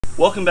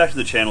Welcome back to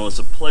the channel. It's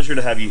a pleasure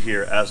to have you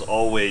here as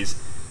always.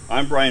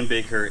 I'm Brian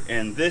Baker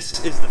and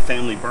this is the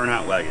Family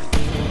Burnout Wagon.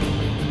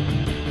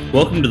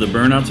 Welcome to the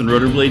Burnouts and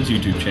Rotor Blades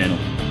YouTube channel.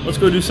 Let's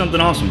go do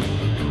something awesome.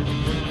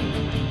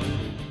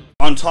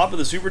 On top of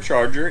the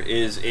supercharger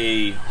is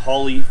a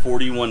Holley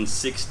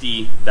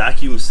 4160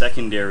 vacuum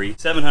secondary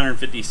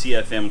 750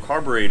 CFM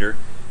carburetor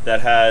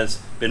that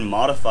has been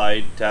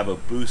modified to have a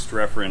boost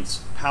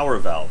reference power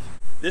valve.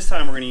 This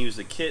time we're going to use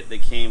the kit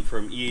that came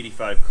from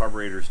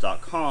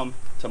E85Carburetors.com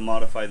to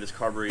modify this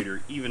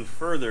carburetor even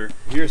further.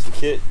 Here's the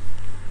kit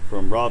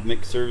from Rob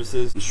Mick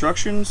Services.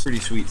 Instructions, pretty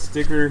sweet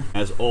sticker,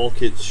 as all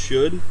kits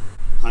should.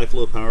 High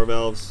flow power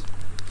valves,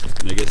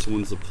 and I guess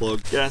one's the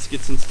plug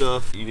gaskets and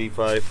stuff.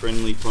 E85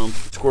 friendly pump,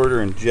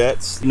 squirter and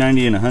jets,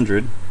 90 and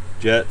 100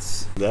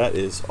 jets. That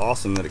is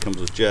awesome that it comes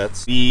with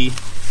jets. B,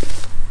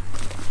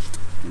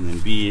 and then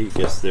B, I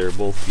guess they're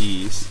both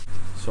Bs.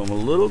 So I'm a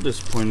little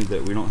disappointed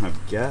that we don't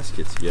have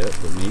gaskets yet,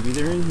 but maybe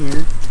they're in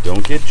here.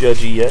 Don't get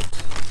judgy yet.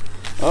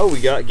 Oh,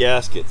 we got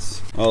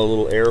gaskets. Oh, a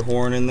little air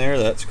horn in there,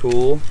 that's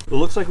cool. It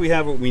looks like we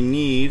have what we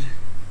need.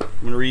 I'm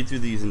gonna read through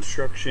these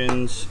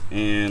instructions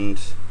and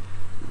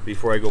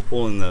before I go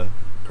pulling the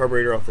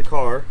carburetor off the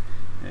car,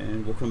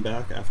 and we'll come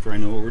back after I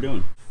know what we're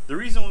doing. The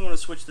reason we want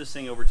to switch this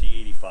thing over to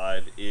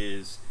E85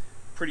 is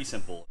pretty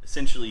simple.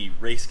 Essentially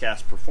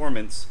racecast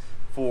performance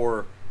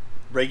for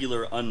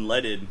regular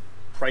unleaded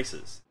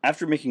prices.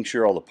 After making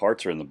sure all the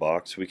parts are in the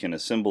box, we can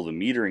assemble the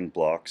metering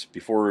blocks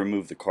before we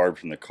remove the carb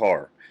from the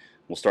car.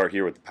 We'll start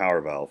here with the power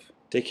valve.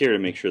 Take care to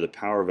make sure the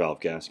power valve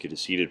gasket is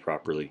seated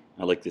properly.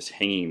 I like this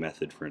hanging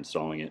method for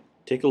installing it.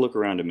 Take a look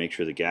around to make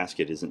sure the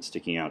gasket isn't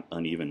sticking out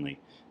unevenly.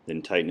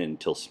 Then tighten it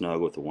until snug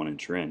with a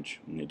 1-inch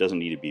wrench. And it doesn't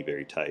need to be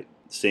very tight.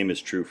 The same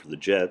is true for the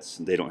jets.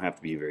 They don't have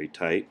to be very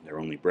tight. They're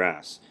only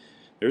brass.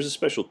 There's a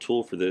special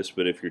tool for this,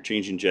 but if you're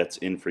changing jets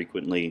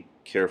infrequently,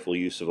 careful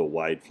use of a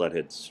wide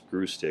flathead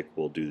screw stick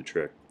will do the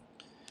trick.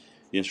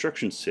 The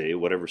instructions say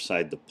whatever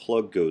side the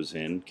plug goes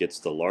in gets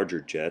the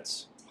larger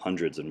jets,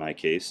 hundreds in my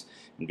case,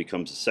 and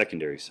becomes the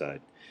secondary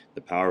side.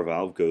 The power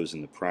valve goes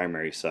in the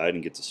primary side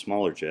and gets the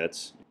smaller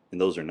jets,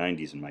 and those are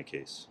 90s in my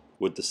case.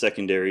 With the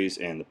secondaries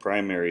and the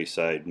primary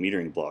side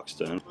metering blocks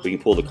done, we can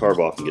pull the carb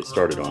off and get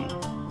started on it.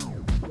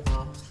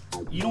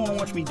 You don't want to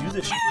watch me do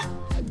this shit?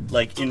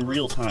 Like in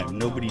real time.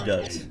 Nobody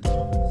does.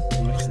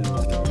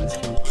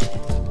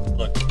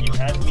 Look, you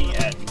had me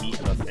at meat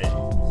buffet.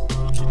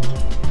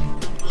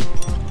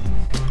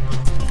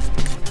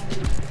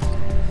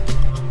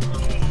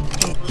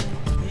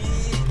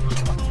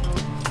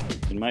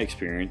 In my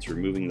experience,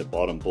 removing the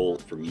bottom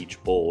bolt from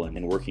each bowl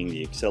and working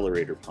the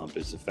accelerator pump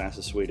is the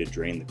fastest way to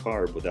drain the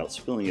carb without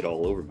spilling it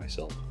all over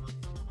myself.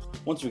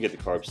 Once we get the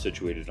carb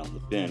situated on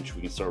the bench,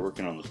 we can start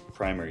working on the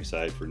primary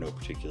side for no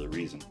particular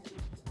reason.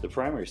 The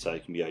primary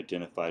side can be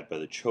identified by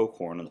the choke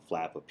horn on the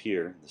flap up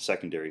here. The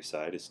secondary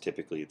side is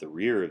typically at the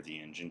rear of the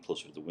engine,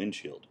 closer to the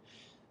windshield.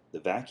 The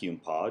vacuum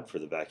pod for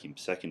the vacuum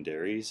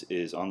secondaries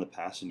is on the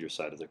passenger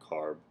side of the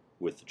carb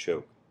with the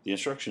choke. The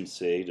instructions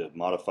say to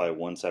modify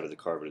one side of the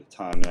carb at a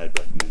time, and I'd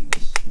recommend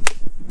this.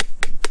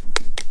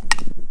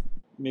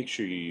 Make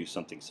sure you use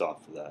something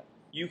soft for that.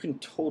 You can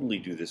totally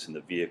do this in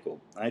the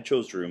vehicle. I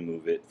chose to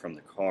remove it from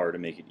the car to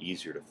make it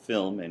easier to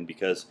film, and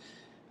because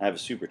I have a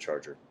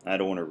supercharger, I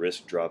don't want to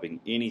risk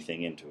dropping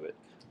anything into it.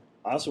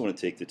 I also want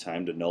to take the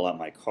time to null out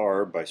my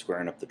carb by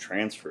squaring up the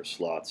transfer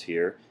slots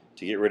here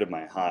to get rid of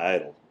my high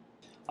idle.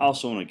 I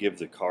also want to give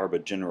the carb a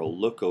general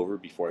look over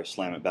before I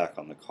slam it back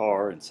on the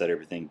car and set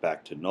everything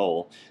back to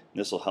null. And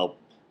this will help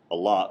a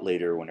lot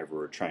later whenever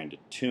we're trying to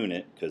tune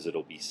it because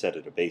it'll be set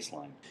at a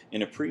baseline.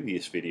 In a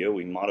previous video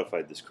we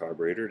modified this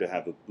carburetor to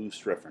have a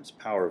boost reference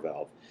power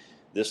valve.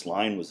 This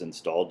line was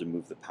installed to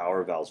move the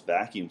power valve's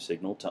vacuum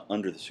signal to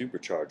under the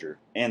supercharger,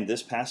 and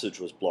this passage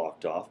was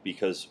blocked off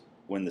because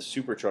when the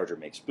supercharger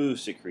makes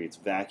boost it creates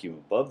vacuum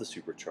above the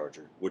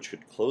supercharger, which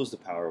could close the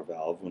power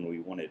valve when we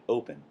want it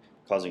open,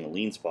 causing a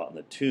lean spot in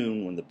the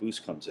tune when the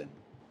boost comes in.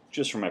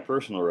 Just for my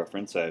personal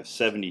reference, I have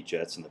 70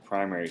 jets in the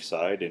primary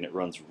side and it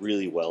runs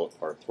really well at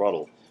part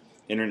throttle.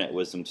 Internet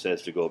wisdom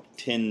says to go up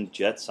 10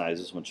 jet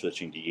sizes when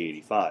switching to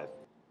E85.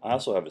 I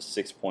also have a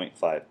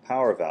 6.5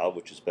 power valve,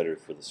 which is better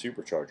for the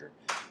supercharger.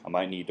 I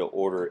might need to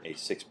order a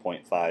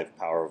 6.5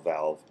 power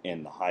valve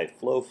in the high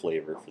flow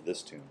flavor for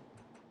this tune.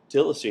 To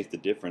illustrate the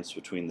difference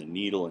between the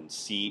needle and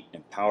seat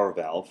and power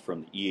valve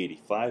from the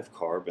E85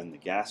 carb and the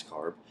gas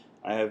carb,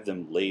 I have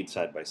them laid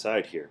side by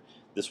side here.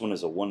 This one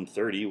is a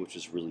 130, which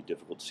is really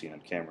difficult to see on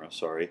camera,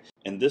 sorry.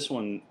 And this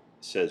one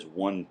says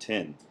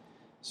 110.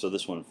 So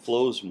this one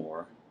flows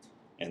more,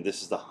 and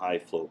this is the high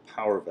flow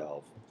power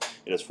valve.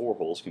 It has 4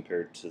 holes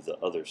compared to the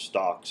other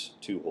stock's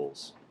 2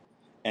 holes.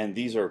 And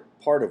these are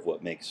part of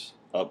what makes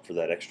up for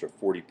that extra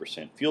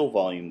 40% fuel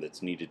volume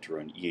that's needed to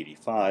run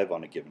E85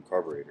 on a given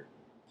carburetor.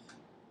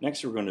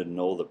 Next we're going to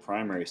null the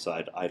primary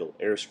side idle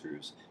air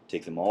screws.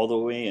 Take them all the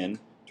way in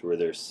to where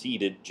they're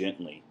seated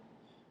gently.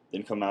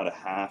 Then come out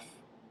a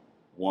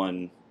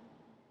one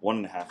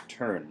and a half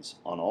turns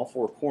on all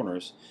 4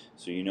 corners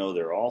so you know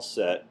they're all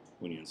set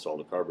when you install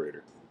the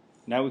carburetor.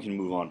 Now we can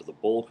move on to the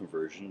bowl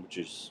conversion, which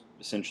is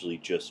essentially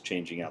just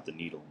changing out the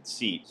needle and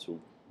seat, so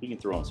we can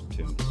throw on some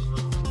tunes.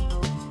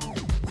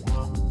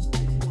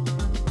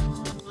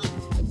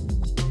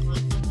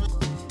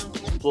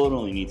 The float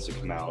only needs to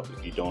come out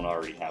if you don't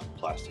already have a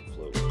plastic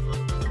float.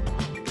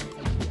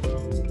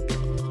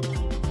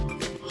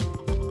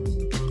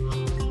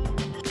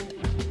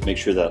 Make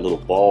sure that little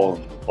ball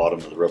in the bottom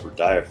of the rubber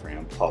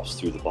diaphragm pops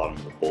through the bottom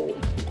of the bowl.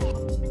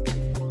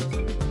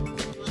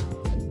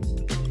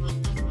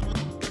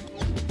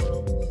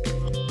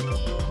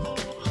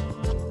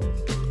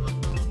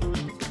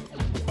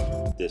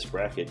 This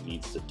bracket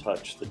needs to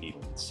touch the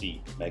needle and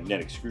seat.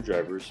 Magnetic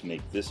screwdrivers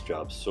make this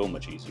job so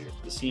much easier.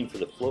 The seam for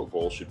the float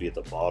bowl should be at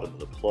the bottom of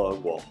the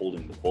plug while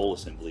holding the bowl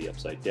assembly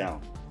upside down.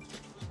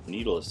 The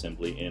needle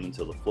assembly in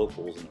until the float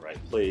bowl is in the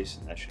right place,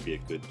 and that should be a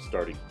good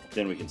starting point.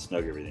 Then we can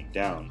snug everything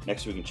down.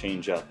 Next we can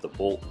change out the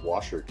bolt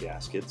washer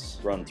gaskets,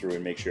 run through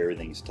and make sure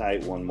everything's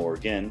tight. One more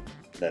again,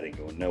 that ain't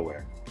going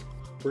nowhere.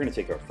 We're going to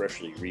take our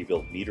freshly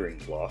rebuilt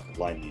metering block,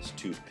 line these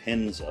two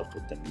pins up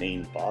with the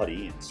main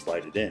body and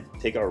slide it in.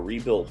 Take our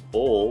rebuilt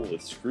bowl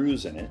with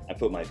screws in it. I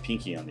put my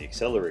pinky on the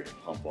accelerator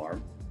pump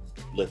arm,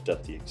 lift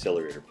up the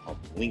accelerator pump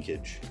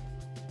linkage.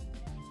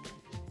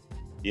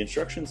 The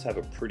instructions have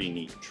a pretty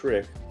neat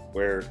trick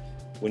where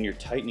when you're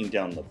tightening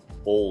down the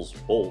bowl's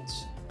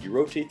bolts, you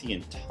rotate the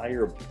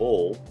entire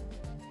bowl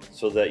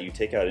so that you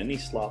take out any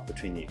slot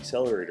between the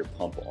accelerator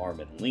pump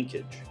arm and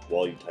linkage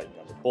while you tighten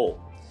down the bolt.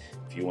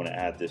 If you want to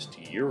add this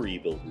to your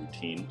rebuild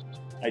routine,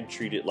 I'd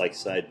treat it like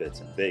side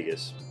bets in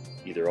Vegas,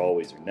 either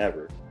always or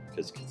never,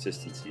 because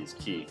consistency is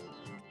key.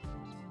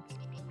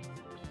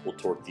 We'll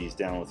torque these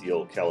down with the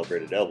old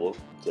calibrated elbow,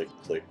 click,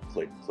 click,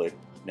 click, click.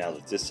 Now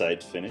that this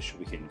side's finished,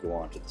 we can go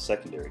on to the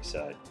secondary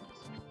side.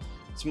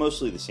 It's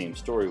mostly the same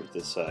story with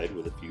this side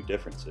with a few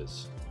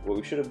differences. What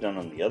we should have done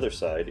on the other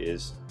side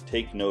is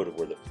take note of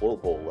where the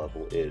float bowl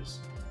level is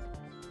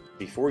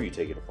before you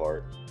take it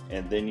apart,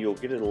 and then you'll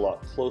get it a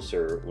lot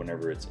closer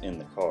whenever it's in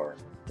the car.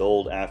 The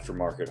old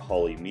aftermarket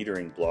Holley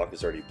metering block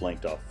is already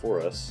blanked off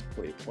for us.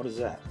 Wait, what is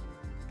that?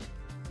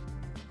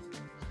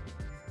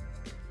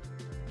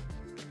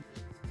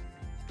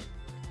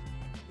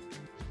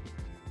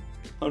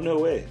 Oh, no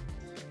way.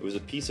 It was a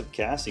piece of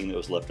casting that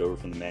was left over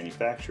from the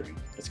manufacturing.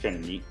 That's kind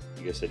of neat.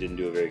 I guess I didn't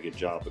do a very good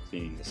job of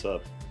cleaning this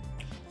up.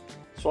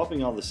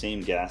 Swapping all the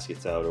same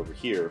gaskets out over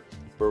here,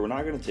 but we're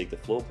not going to take the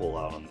float bowl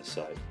out on this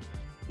side.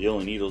 The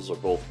only needles are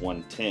both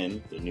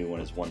 110, the new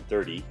one is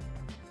 130.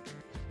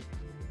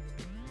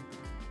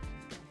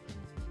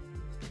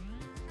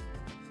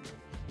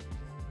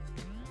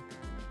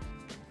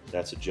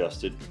 That's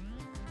adjusted.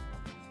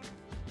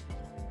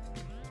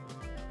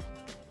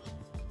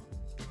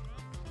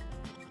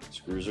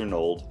 Screws are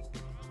nulled.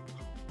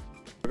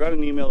 I got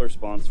an email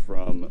response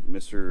from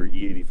Mr.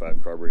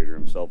 E85 Carburetor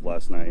himself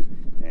last night,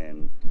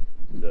 and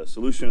the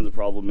solution to the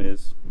problem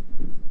is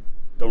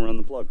don't run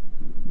the plug.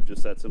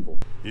 Just that simple.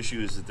 The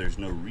issue is that there's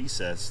no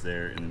recess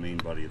there in the main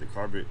body of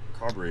the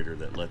carburetor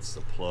that lets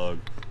the plug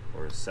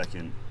or a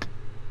second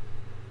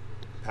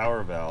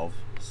power valve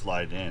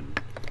slide in.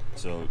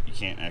 So you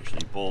can't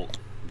actually bolt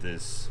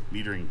this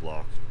metering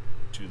block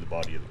to the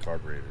body of the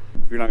carburetor.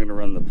 If you're not going to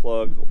run the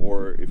plug,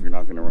 or if you're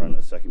not going to run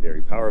a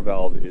secondary power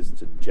valve, is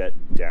to jet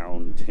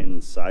down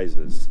 10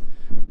 sizes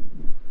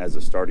as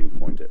a starting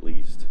point at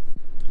least.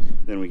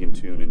 Then we can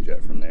tune and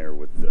jet from there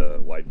with the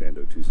wideband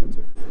O2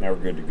 sensor. Now we're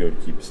good to go to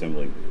keep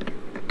assembling.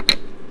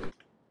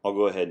 I'll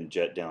go ahead and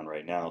jet down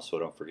right now so I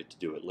don't forget to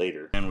do it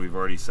later. And we've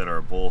already set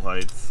our bowl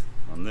height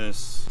on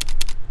this.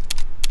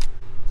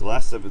 The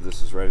last step of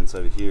this is right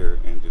inside of here,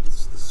 and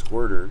it's the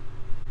squirter.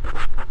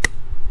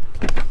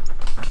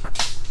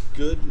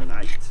 Good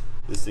night.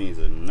 This thing is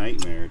a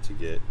nightmare to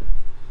get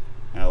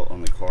out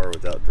on the car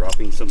without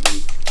dropping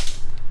something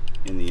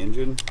in the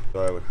engine.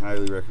 So I would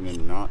highly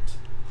recommend not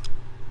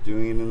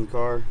doing it in the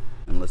car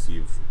unless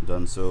you've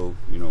done so,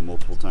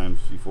 multiple times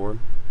before.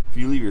 If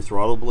you leave your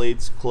throttle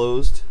blades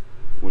closed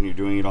when you're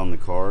doing it on the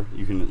car,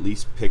 you can at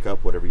least pick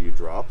up whatever you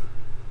drop,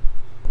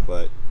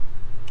 but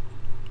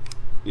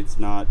it's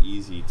not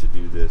easy to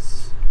do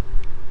this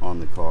on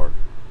the car.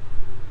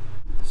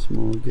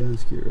 Small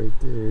gasket right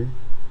there.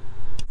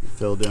 It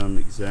fell down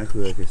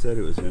exactly like I said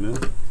it was gonna.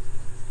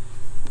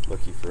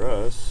 Lucky for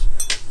us,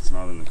 it's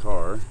not in the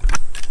car.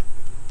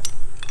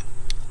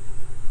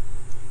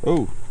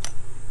 Oh!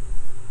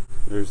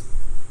 There's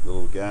the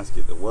little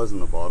gasket that was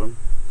in the bottom.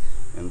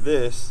 And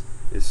this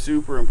is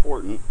super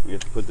important. We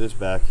have to put this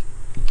back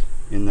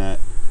in that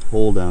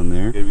hole down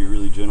there. You gotta be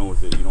really gentle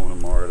with it. You don't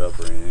want to mar it up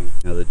or anything.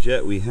 Now the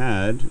jet we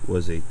had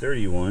was a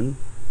 31,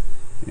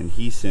 and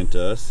he sent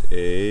us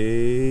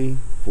a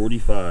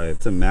 45.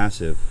 It's a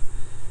massive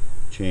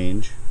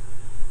change,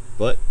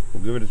 but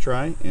we'll give it a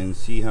try and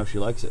see how she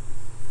likes it.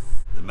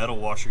 The metal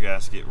washer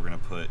gasket we're going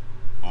to put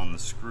on the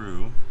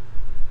screw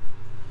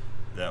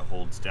that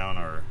holds down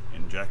our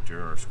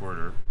injector or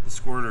squirter. The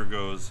squirter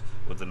goes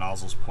with the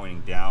nozzles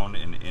pointing down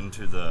and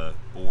into the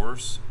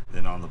bores.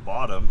 Then on the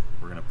bottom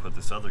we're going to put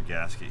this other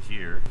gasket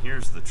here.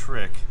 Here's the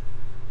trick,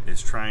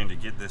 is trying to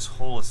get this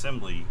whole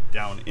assembly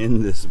down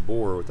in this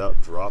bore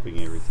without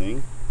dropping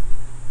everything.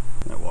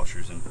 That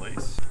washer's in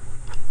place.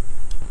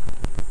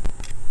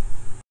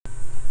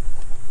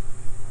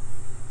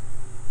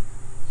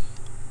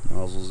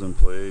 Nozzle's in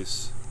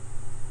place.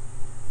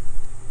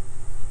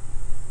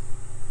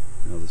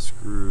 Now the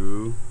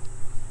screw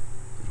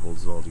that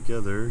holds it all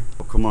together.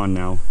 Oh, come on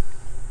now.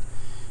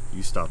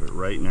 You stop it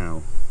right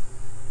now.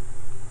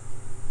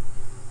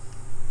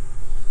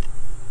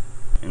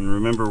 And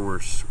remember,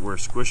 we're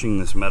squishing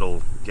this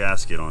metal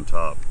gasket on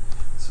top,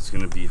 so it's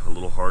going to be a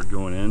little hard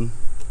going in,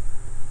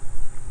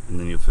 and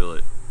then you'll feel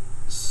it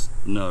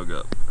snug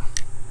up,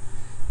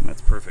 and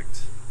that's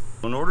perfect.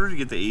 In order to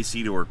get the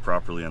AC to work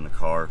properly on the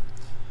car,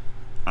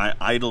 I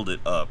idled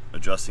it up,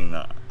 adjusting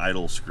the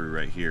idle screw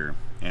right here.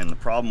 And the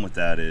problem with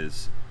that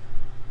is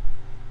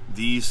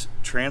these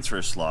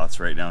transfer slots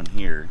right down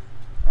here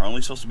are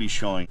only supposed to be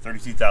showing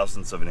 32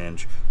 thousandths of an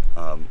inch,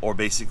 or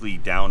basically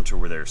down to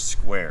where they're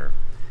square.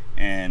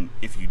 And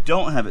if you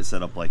don't have it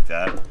set up like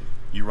that,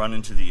 you run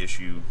into the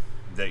issue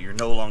that you're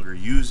no longer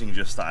using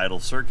just the idle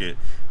circuit,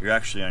 you're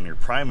actually on your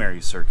primary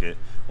circuit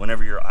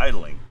whenever you're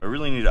idling. I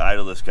really need to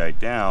idle this guy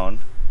down.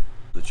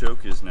 The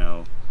choke is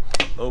now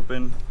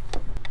open,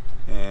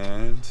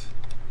 and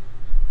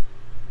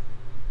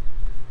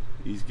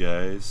these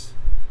guys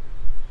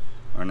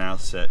are now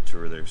set to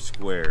where they're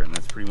square, and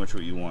that's pretty much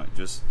what you want,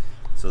 just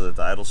so that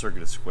the idle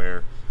circuit is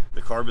square.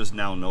 The carb is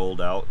now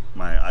nulled out.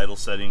 My idle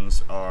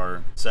settings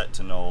are set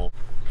to null.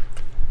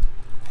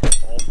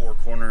 All four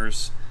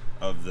corners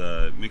of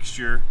the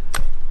mixture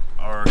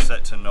are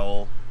set to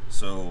null.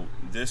 So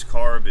this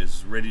carb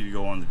is ready to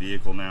go on the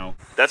vehicle now.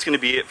 That's going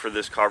to be it for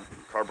this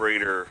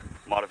carburetor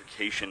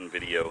modification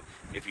video.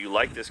 If you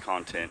like this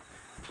content,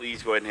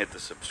 please go ahead and hit the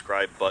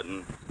subscribe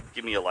button.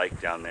 Give me a like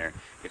down there.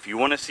 If you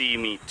want to see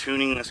me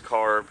tuning this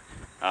carb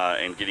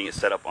and getting it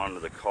set up onto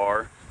the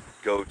car,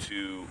 go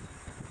to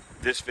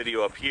this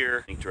video up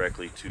here, link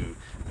directly to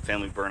the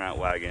family burnout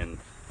wagon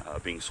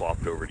being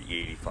swapped over to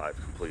E85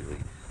 completely.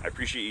 I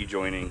appreciate you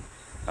joining.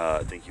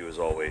 Thank you as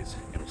always,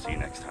 and we'll see you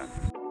next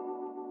time.